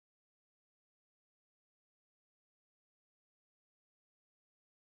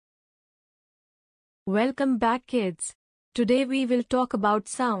Welcome back, kids. Today we will talk about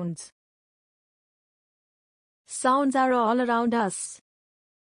sounds. Sounds are all around us.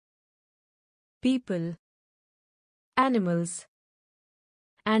 People, animals,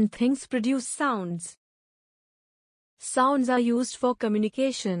 and things produce sounds. Sounds are used for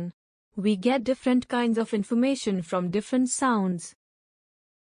communication. We get different kinds of information from different sounds.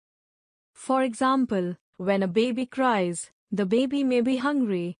 For example, when a baby cries, the baby may be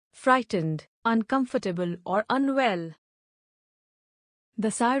hungry, frightened, uncomfortable, or unwell. The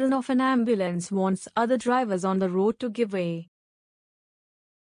siren of an ambulance warns other drivers on the road to give way.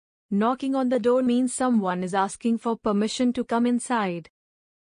 Knocking on the door means someone is asking for permission to come inside.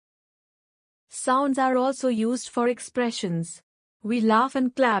 Sounds are also used for expressions. We laugh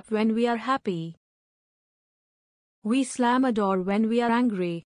and clap when we are happy. We slam a door when we are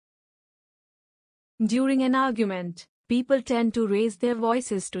angry. During an argument, people tend to raise their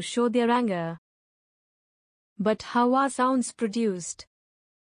voices to show their anger. But how are sounds produced?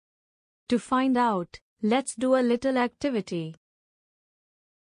 To find out, let's do a little activity.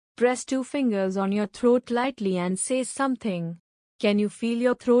 Press 2 fingers on your throat lightly and say something. Can you feel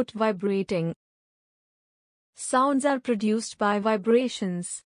your throat vibrating? Sounds are produced by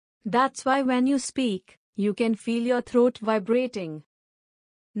vibrations. That's why when you speak, you can feel your throat vibrating.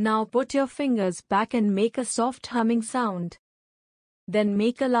 Now put your fingers back and make a soft humming sound. Then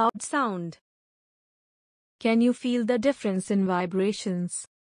make a loud sound. Can you feel the difference in vibrations?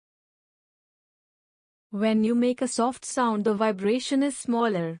 When you make a soft sound, the vibration is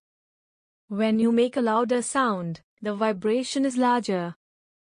smaller. When you make a louder sound, the vibration is larger.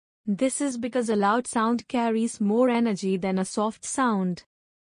 This is because a loud sound carries more energy than a soft sound.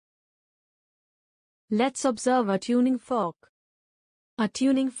 Let's observe a tuning fork. A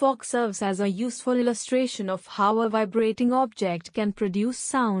tuning fork serves as a useful illustration of how a vibrating object can produce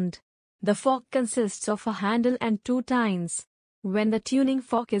sound. The fork consists of a handle and 2 tines. When the tuning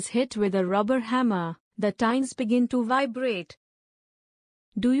fork is hit with a rubber hammer, the tines begin to vibrate.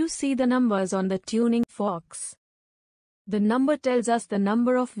 Do you see the numbers on the tuning forks? The number tells us the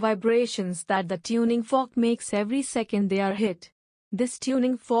number of vibrations that the tuning fork makes every second they are hit. This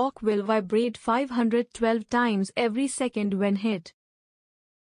tuning fork will vibrate 512 times every second when hit.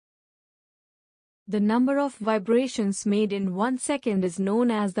 The number of vibrations made in 1 second is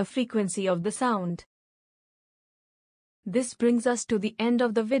known as the frequency of the sound. This brings us to the end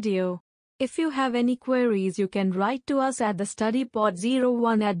of the video. If you have any queries, you can write to us at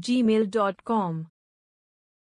thestudypod01@gmail.com.